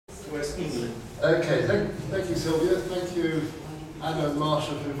West England. Okay, thank you, Sylvia. Thank you, Anna and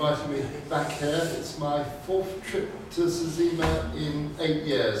Marsha, for inviting me back here. It's my 4th trip to Sazima in 8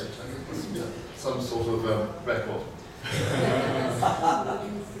 years, which I think must be some sort of record.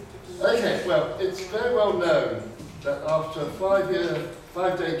 Okay, well, it's very well known that after a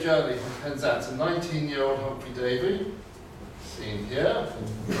 5-day journey from Penzance, a 19-year-old Humphrey Davy, seen here,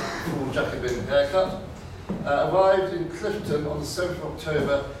 full Jacobin haircut, arrived in Clifton on the 7th of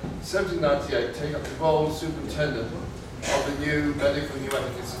October 1798, taking up the role of superintendent of the new medical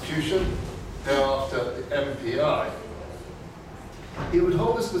pneumatic institution, thereafter the MPI. He would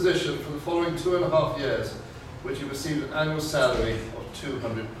hold this position for the following 2.5 years, which he received an annual salary of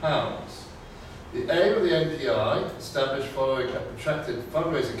 £200. The aim of the MPI, established following a protracted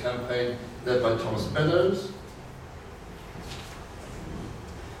fundraising campaign led by Thomas Meadows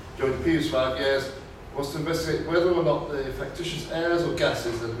during the previous 5 years, was to investigate whether or not the factitious airs or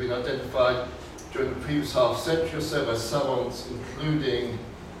gases that had been identified during the previous half-century or so by savants, including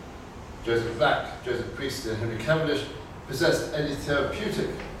Joseph Black, Joseph Priestley, and Henry Cavendish, possessed any therapeutic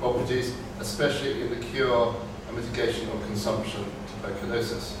properties, especially in the cure and mitigation of consumption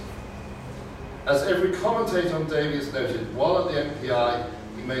tuberculosis. As every commentator on Davy has noted, while at the MPI,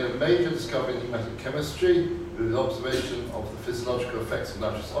 he made a major discovery in pneumatic chemistry with the observation of the physiological effects of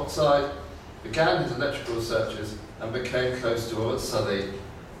nitrous oxide, began his electrical researches, and became close to Robert Southey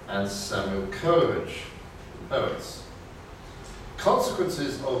and Samuel Coleridge, poets.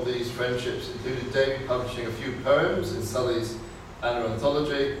 Consequences of these friendships included Davy publishing a few poems in Southey's annual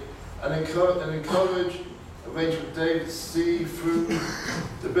anthology, and in Coleridge, arranged with David C. through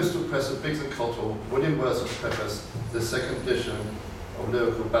the Bristol press of Biggs and Cottle, William Wordsworth's preface to the second edition of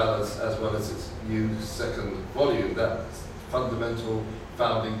Lyrical Ballads, as well as its new second volume, that fundamental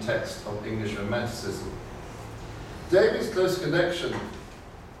founding text of English Romanticism. Davy's close connection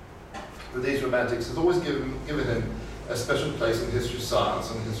with these romantics has always given him a special place in the history of science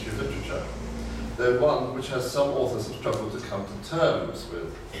and the history of literature, though one which has some authors have struggled to come to terms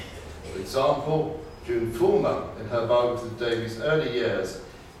with. For example, June Fullman, in her biography of Davy's early years,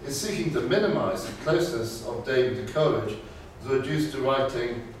 is seeking to minimize the closeness of Davy to Coleridge, was reduced to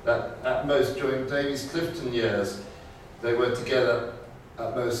writing that at most during Davy's Clifton years, they were together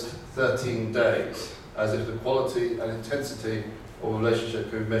at most 13 days, as if the quality and intensity of a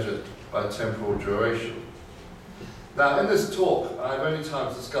relationship could be measured by temporal duration. Now, in this talk, I have only time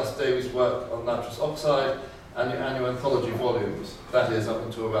to discuss Davy's work on nitrous oxide and the annual anthology volumes, that is, up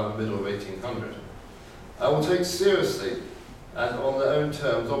until around the middle of 1800. I will take seriously, and on their own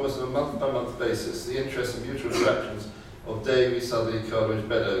terms, almost on a month-by-month basis, the interests and mutual attractions of Davy, Southey, Coleridge,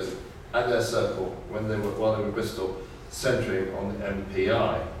 Meadows, and their circle while they were in Bristol, centering on the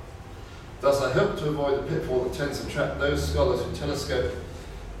MPI. Thus, I hope to avoid the pitfall that tends to trap those scholars who telescope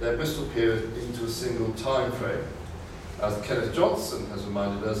their Bristol period into a single time frame. As Kenneth Johnson has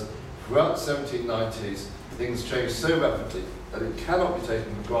reminded us, throughout the 1790s, things changed so rapidly that it cannot be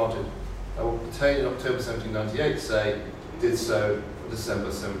taken for granted that what contained in October 1798, say, did so in December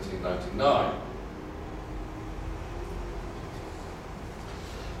 1799.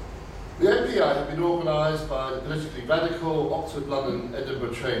 The MPI had been organised by the politically radical Oxford, London,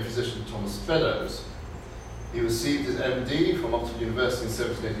 Edinburgh trained physician Thomas Meadows. He received his MD from Oxford University in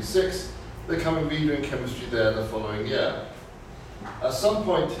 1786, becoming reader in chemistry there the following year. At some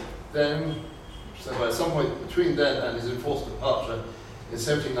point between then and his enforced departure in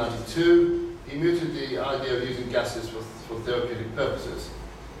 1792, he mooted the idea of using gases for therapeutic purposes.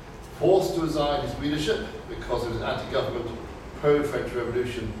 Forced to resign his readership because of his anti-government, pro-French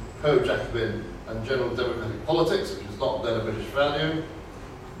Revolution, pro-Jacobin and general democratic politics, which was not then a British value,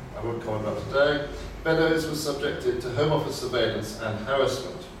 I won't comment about today, Meadows was subjected to Home Office surveillance and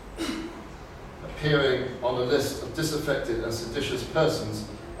harassment, appearing on a list of disaffected and seditious persons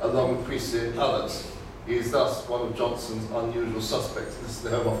along with Priestley and others. He is thus one of Johnson's unusual suspects. This is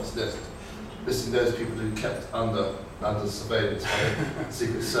the Home Office list, listing those people who kept under surveillance by the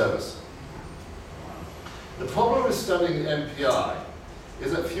Secret Service. The problem with studying the MPI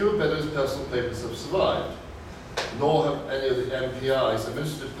is that few of Meadows' personal papers have survived, nor have any of the MPI's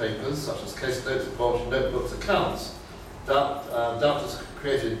administrative papers, such as case notes, laboratory notebooks, accounts, doubtless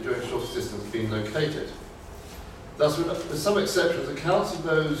created during short existence, been located. Thus, with some exceptions, accounts of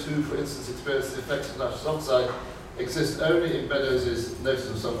those who, for instance, experienced the effects of nitrous oxide exist only in Meadows' notice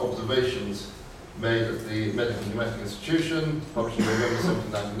of some observations made at the Medical Pneumatic Institution, published in November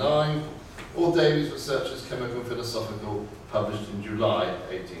 1799, or Davy's Researches Chemical and Philosophical, published in July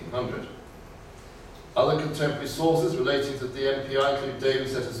 1800. Other contemporary sources relating to the MPI include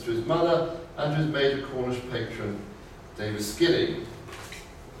Davy's letters to his mother and to his major Cornish patron, David Skilly.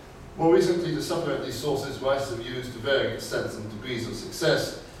 More recently, to supplement these sources, writers have used to varying extents and degrees of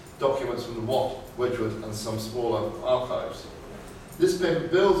success documents from the Watt, Wedgwood, and some smaller archives. This paper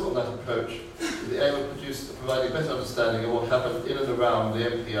builds on that approach with the aim of providing better understanding of what happened in and around the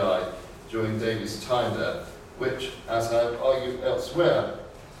MPI during Davy's time there, which, as I have argued elsewhere,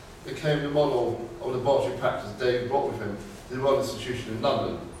 became the model of laboratory practice Davy brought with him to the Royal Institution in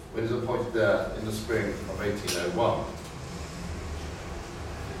London when he was appointed there in the spring of 1801.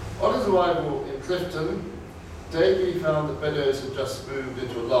 On his arrival in Clifton, Davy found that Beddoes had just moved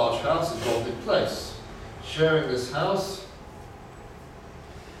into a large house in Bodley Place. Sharing this house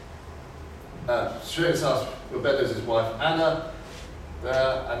were Beddoes' wife Anna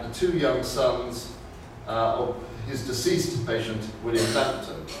there and the two young sons of his deceased patient William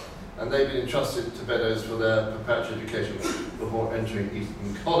Lampton, and they'd been entrusted to Beddoes for their preparatory education before entering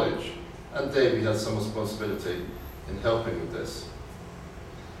Eton College, and Davy had some responsibility in helping with this.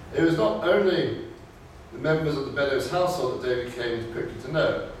 It was not only the members of the Beddoes household that Davy came quickly to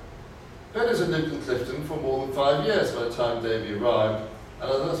know. Beddoes had lived in Clifton for more than 5 years by the time Davy arrived,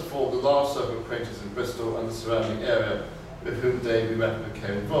 and had thus formed a large circle of acquaintances in Bristol and the surrounding area with whom Davy rapidly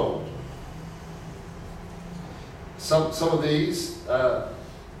became involved. Some of these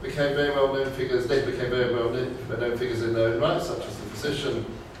became very well-known figures. They became very well-known figures in their own right, such as the physician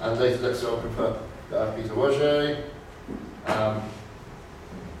and later lexicographer Peter Roger,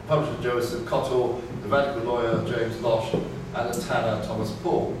 publisher Joseph Cottle, the radical lawyer James Losh, and the tanner Thomas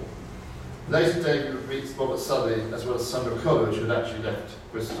Paul. Later, Davy would meet Robert Southey, as well as Sandra Coleridge, who had actually left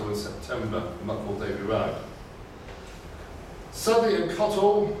Bristol in September, the month before Davy arrived. Southey and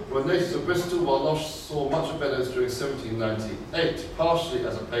Cottle were natives of Bristol, while Losh saw much of Beddoes during 1798, partially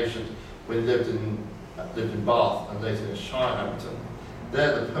as a patient when he lived in Bath and later in Shirehampton.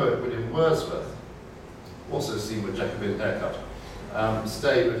 There, the poet William Wordsworth, also seen with Jacobin haircut,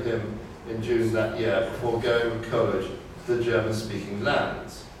 stayed with him in June that year before going with Coleridge to the German-speaking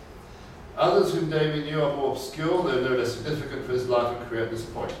lands. Others whom Davy knew are more obscure, though no less significant for his life and career at this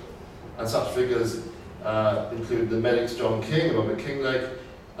point, and such figures include the medics John King and Robert Kinglake,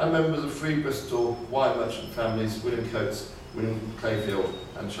 and members of Free Bristol wine merchant families William Coates, William Clayfield,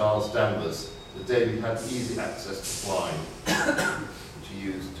 and Charles Danvers. So Davy had easy access to wine, which he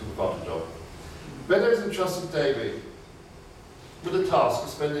used to advantage of. Beddoes entrusted Davy with the task of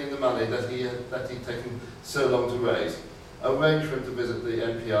spending the money that he'd taken so long to raise, arranged for him to visit the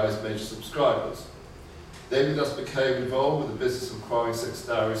MPI's major subscribers. Davy thus became involved with the business of acquiring 6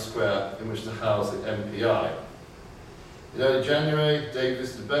 Dowry Square in which to house the MPI. In early January, Davy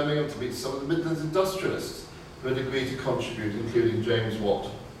visited Birmingham to meet some of the Midlands industrialists who had agreed to contribute, including James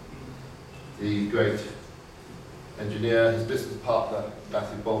Watt, the great engineer, his business partner,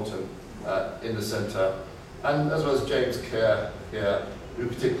 Matthew Bolton, in the centre, and as well as James Kerr here, who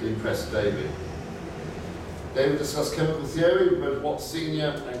particularly impressed Davy. Davy discussed chemical theory with both Watt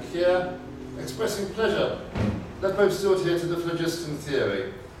Senior and Kerr, expressing pleasure that both still adhered to the phlogiston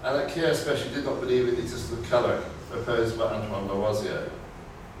theory, and that Kerr especially did not believe in the existence of caloric, proposed by Antoine Lavoisier.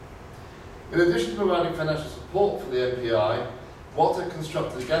 In addition to providing financial support for the MPI, Watt had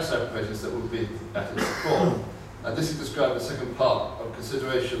constructed gas apparatus that would be at its core, and this is described in the second part of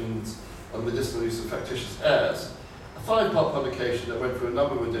Considerations on the Medicinal Use of Factitious Airs, a 5-part publication that went through a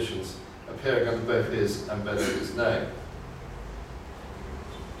number of editions, appearing under both his and Beddoes' name.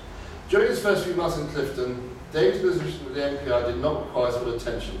 During his first few months in Clifton, Davy's position with the MPI did not require his full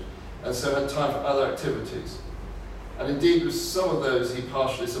attention, and so had time for other activities. And indeed, with some of those, he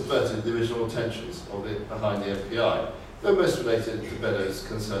partially subverted the original intentions behind the MPI, though most related to Beddoes'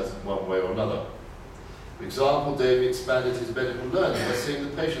 concerns in one way or another. For example, Davy expanded his medical learning by seeing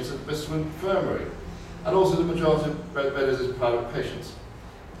the patients at Bristol Infirmary, and also the majority of Beddoes' private patients.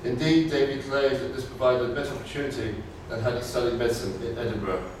 Indeed, Davy claimed that this provided a better opportunity than had he studied medicine in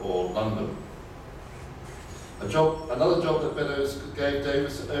Edinburgh or London. Another job that Beddoes gave Davy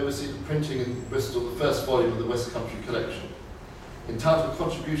was to oversee the printing in Bristol the first volume of the West Country collection. Entitled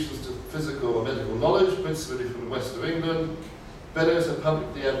Contributions to Physical and Medical Knowledge, principally from the west of England, Beddoes had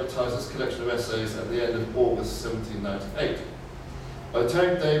publicly advertised this collection of essays at the end of August 1798. By the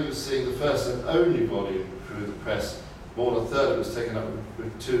time Davy was seeing the first and only volume through the press, more than a third of it was taken up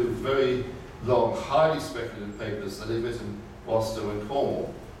with 2 very long, highly speculative papers that he'd written while still in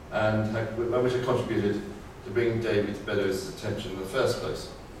Cornwall, and which had contributed to bringing Davy to Beddoes' attention in the first place.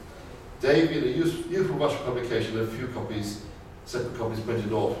 Davy, in a youthful rush of publication, had a few copies, separate copies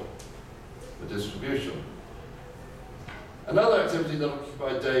printed off for distribution. Another activity that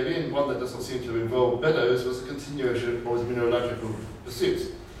occupied Davy, and one that does not seem to involve Beddoes, was the continuation of his mineralogical pursuits.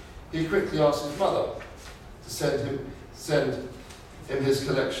 He quickly asked his mother to send in his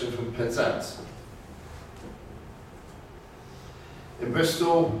collection from Penzance. In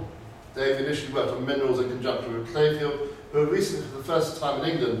Bristol, Davy initially worked on minerals in conjunction with Colloquium, who recently, for the first time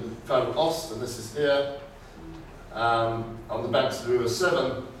in England, found Ost, and this is here, on the banks of the River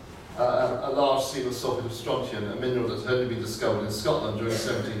Severn, a large seam of sulphate of strontium, a mineral that had only been discovered in Scotland during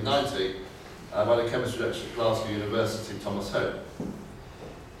 1790 by the chemist at Glasgow University, Thomas Hope.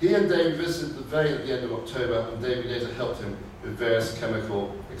 He and Davy visited the vein at the end of October, and Davy later helped him with various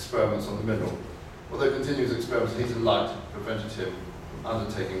chemical experiments on the mineral. Although continuous experiments with heat and light prevented him from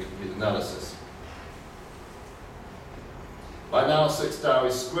undertaking complete analysis. By now, 6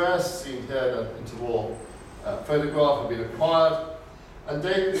 Dowey squares, seen here in the interwar photograph, had been acquired, and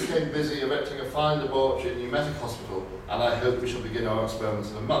Davy became busy erecting a fine laboratory at Pneumatic Hospital, and I hope we shall begin our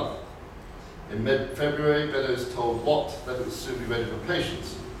experiments in a month. In mid-February, Beddoes told Watt that it would soon be ready for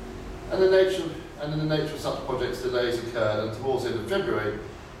patients. And in the nature of such projects, delays occurred, and towards the end of February,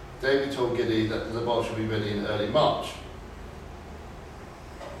 Davy told Giddy that the laboratory would be ready in early March.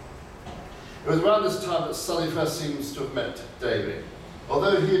 It was around this time that Sully first seems to have met Davy.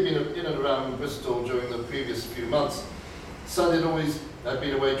 Although he had been in and around Bristol during the previous few months, Sully had always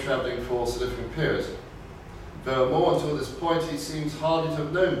been away travelling for significant periods. Furthermore, until this point, he seems hardly to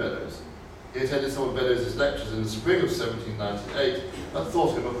have known Beddoes. He attended some of Beddoes' lectures in the spring of 1798, and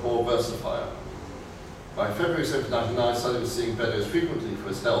thought him a poor versifier. By February 1799, Sully was seeing Beddoes frequently for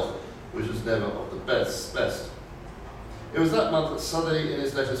his health, which was never of the best. It was that month that Sully, in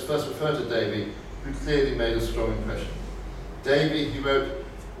his letters, first referred to Davy, who clearly made a strong impression. Davy, he wrote,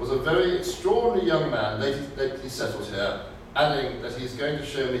 was a very extraordinary young man, lately settled here, adding that he is going to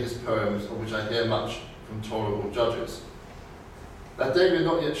show me his poems, of which I hear much from tolerable judges. That Davy had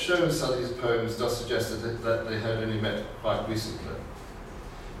not yet shown Sully his poems does suggest that they had only met quite recently.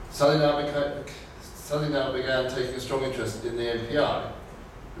 Sully now began taking a strong interest in the MPI,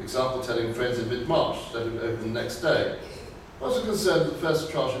 for example, telling friends in mid-March that it would open the next day. Also concerned that the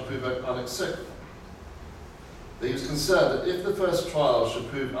first trial should prove unacceptable. He was concerned that if the first trial should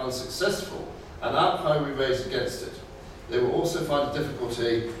prove unsuccessful, an outcry would be raised against it. They will also find a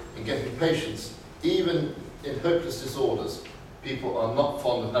difficulty in getting patients, even in hopeless disorders. People are not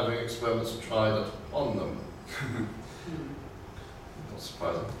fond of having experiments tried on them. Not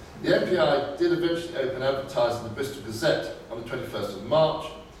surprising. The MPI did eventually open advertising in the Bristol Gazette on the 21st of March,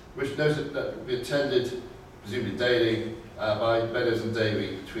 which noted that it would be attended, presumably daily, by Beddoes and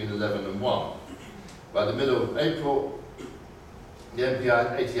Davy between 11 and 1. By the middle of April, the MPI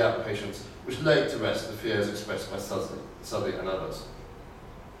had 80 outpatients, which laid to rest the fears expressed by Sully and others.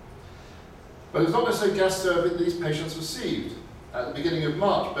 But it was not necessarily gas therapy that these patients received. At the beginning of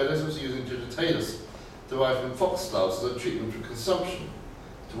March, Beddoes was using digitalis derived from foxgloves as a treatment for consumption.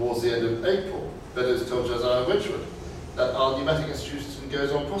 Towards the end of April, Beddoes told Josiah Wedgwood that our pneumatic institution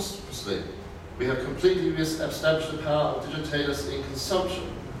goes on prosperously. We have completely established the power of digitalis in consumption.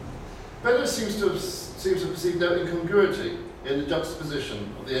 Beddoes seems to perceive no incongruity in the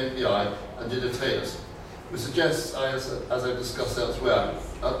juxtaposition of the MPI and digitalis, which suggests, as I've discussed elsewhere,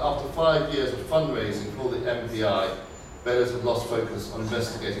 that after 5 years of fundraising for the MPI, Beddoes had lost focus on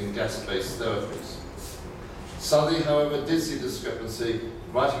investigating gas-based therapies. Sully, however, did see the discrepancy,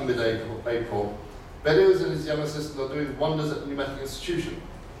 writing mid-April. Beddoes and his young assistant are doing wonders at the pneumatic institution,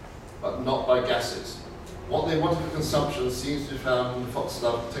 but not by gases. What they wanted for consumption seems to be found in the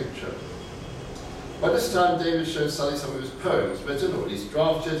foxglove tincture. By this time, David showed Sully some of his poems, written or at least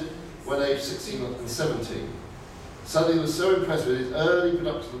drafted, when aged 16 and 17. Sully was so impressed with his early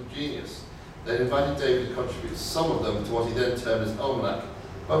production of genius that he invited David to contribute some of them to what he then termed his almanac,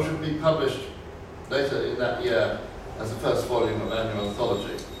 which would be published later in that year as the first volume of annual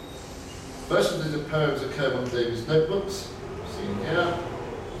anthology. Versions of the poems occur on David's notebooks, seen here,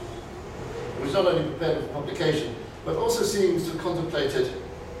 which not only prepared for publication, but also seems to have contemplated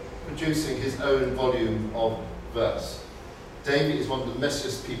producing his own volume of verse. Davy is one of the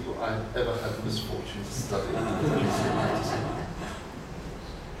messiest people I've ever had the misfortune to study.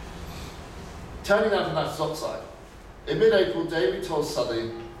 Turning now to nitrous oxide. In mid-April, Davy told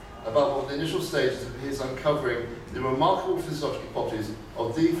Sully about what the initial stages of his uncovering the remarkable physiological properties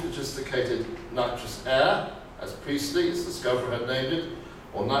of dephlogisticated nitrous air, as Priestley, its discoverer, had named it,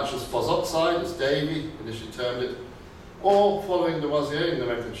 or nitrous phosoxide, as Davy initially termed it, or, following the Lavoisier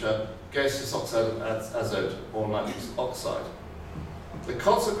nomenclature, gaseous oxide of azote, or nitrous oxide. The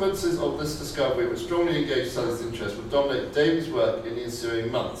consequences of this discovery, which strongly engaged Sully's interest, would dominate Davy's work in the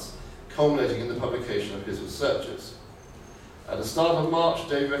ensuing months, culminating in the publication of his researches. At the start of March,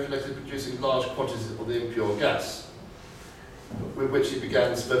 Davy recollected producing large quantities of the impure gas, with which he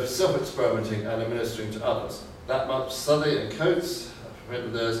began both self-experimenting and administering to others. That month, Sully and Coates friend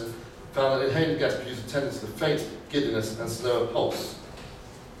of theirs, found that inhaling gas produced a tendency to faint, giddiness, and slower pulse.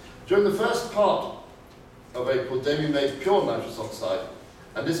 During the first part of April, Davy made pure nitrous oxide,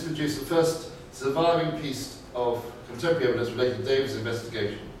 and this produced the first surviving piece of contemporary evidence related to Davy's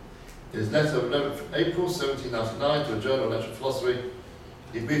investigation. In his letter of 11th April 1799 to a journal of natural philosophy,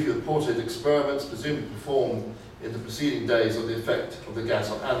 he briefly reported experiments presumably performed in the preceding days of the effect of the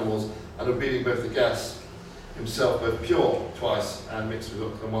gas on animals, and of breathing both the gas himself both pure twice and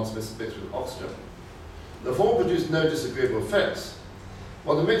once mixed with oxygen. The former produced no disagreeable effects,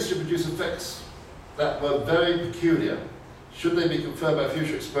 while the mixture produced effects that were very peculiar. Should they be confirmed by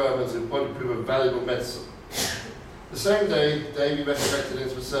future experiments, it would prove a valuable medicine. The same day, Davy recollected in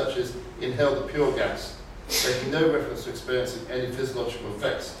his researches inhaled the pure gas, making no reference to experiencing any physiological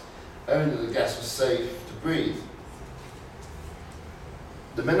effects, only that the gas was safe to breathe.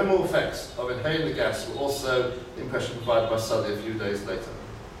 The minimal effects of inhaling the gas were also the impression provided by Sully a few days later.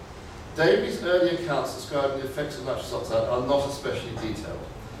 Davy's early accounts describing the effects of nitrous oxide are not especially detailed.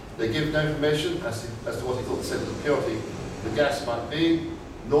 They give no information as to what he thought the sense of purity the gas might be,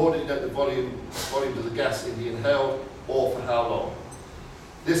 nor did he note the volume of the gas he inhaled, or for how long.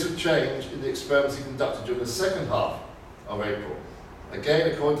 This would change in the experiments he conducted during the second half of April. Again,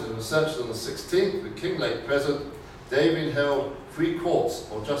 according to the researchers on the 16th, with Kinglake present, Davy inhaled 3 quarts,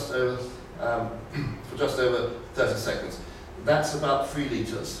 or just over, for just over 30 seconds. That's about 3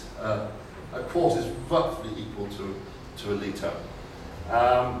 litres. A quart is roughly equal to a litre.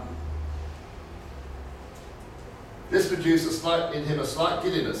 This produced in him a slight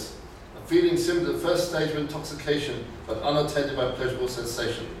giddiness, a feeling similar to the first stage of intoxication, but unattended by pleasurable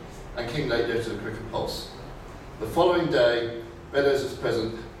sensation, and Kinglake noted a quicker pulse. The following day, Beddoes was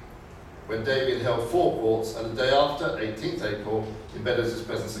present when Davy inhaled 4 quarts, and the day after, 18th April, in Beddoes'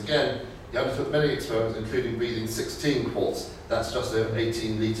 presence again, he undertook many experiments, including breathing 16 quarts. That's just over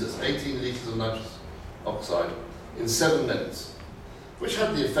 18 litres. 18 litres of nitrous oxide in 7 minutes, which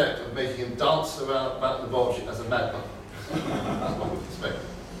had the effect of making him dance around about the laboratory as a madman, as one would expect.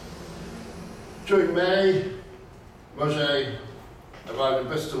 During May, Roger arrived in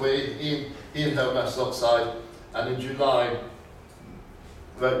Bristol. He inhaled nitrous oxide, and in July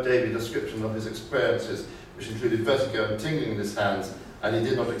wrote Davy a description of his experiences, which included vertigo and tingling in his hands, and he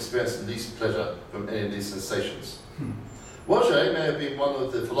did not experience the least pleasure from any of these sensations. Roger may have been one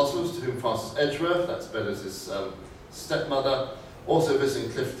of the philosophers to whom Frances Edgeworth, that's Beddoes' stepmother, also visiting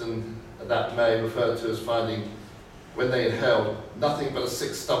Clifton that May, referred to as finding, when they inhaled, nothing but a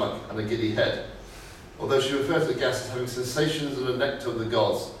sick stomach and a giddy head. Although she referred to the gas as having sensations of the nectar of the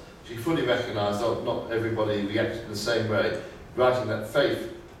gods, she fully recognised that not everybody reacted in the same way, writing that faith,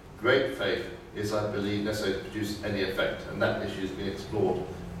 great faith, is, I believe, necessary to produce any effect, and that issue has been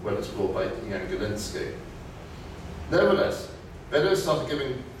well explored by Jan Galinsky. Nevertheless, Beddoes started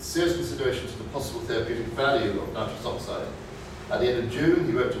giving serious consideration to the possible therapeutic value of nitrous oxide. At the end of June,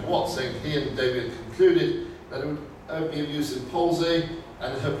 he wrote to Watt saying he and Davy had concluded that it would only be of use in palsy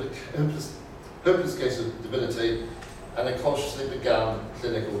and a hopeless case of debility, and they cautiously began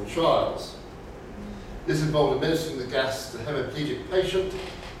clinical trials. This involved administering the gas to a hemiplegic patient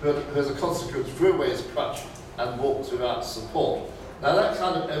who as a consequence threw away his crutch and walked without support. Now that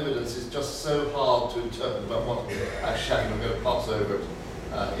kind of evidence is just so hard to interpret, but what actually I'm going to pass over it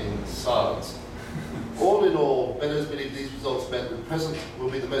in silence. All in all, Beddoes believed these results meant that the present will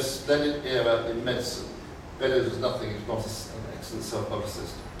be the most splendid era in medicine. Beddoes was nothing if not an excellent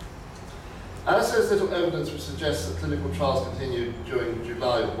self-publicist. As there's little evidence which suggests that clinical trials continued during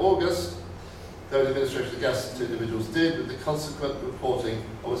July or August, though the administration of the gas to individuals did, with the consequent reporting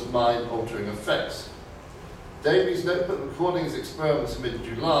of its mind-altering effects. Davy's notebook recording his experiments in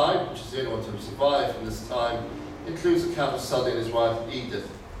mid-July, which is the only one to have survived from this time, includes the account of Sully and his wife Edith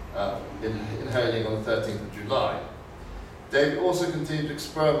inhaling on the 13th of July. Davy also continued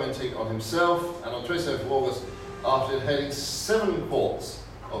experimenting on himself, and on 27th of August, after inhaling 7 quarts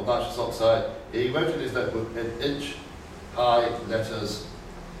of nitrous oxide, he wrote in his notebook in inch-high letters,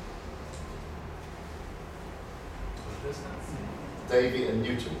 Davy and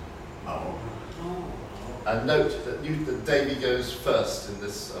Newton. And note that Davy goes first in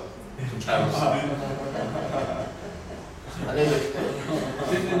this comparison. And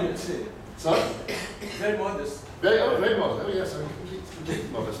then sorry? Very modest. Very modest. Oh yes, I'm completely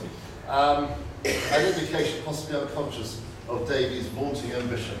modest. An indication, possibly unconscious, of Davy's vaunting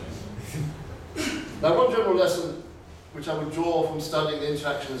ambition. Now, one general lesson which I would draw from studying the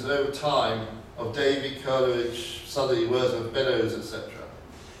interactions over time of Davy, Coleridge, Sully, Wordsworth, Beddoes, etc.,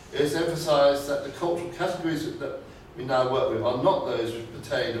 is to emphasise that the cultural categories that we now work with are not those which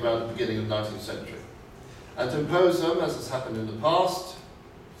pertained around the beginning of the 19th century. And to impose them, as has happened in the past,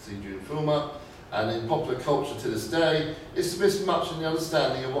 see June Fulmer, and in popular culture to this day, it's missed much in the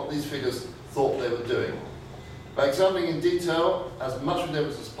understanding of what these figures thought they were doing. By examining in detail as much of the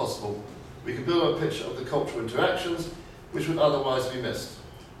evidence as possible, we can build a picture of the cultural interactions which would otherwise be missed.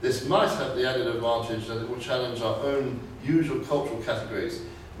 This might have the added advantage that it will challenge our own usual cultural categories,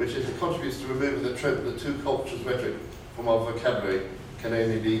 which, if it contributes to removing the trope of the two cultures rhetoric from our vocabulary, can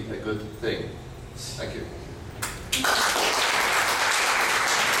only be a good thing. Thank you.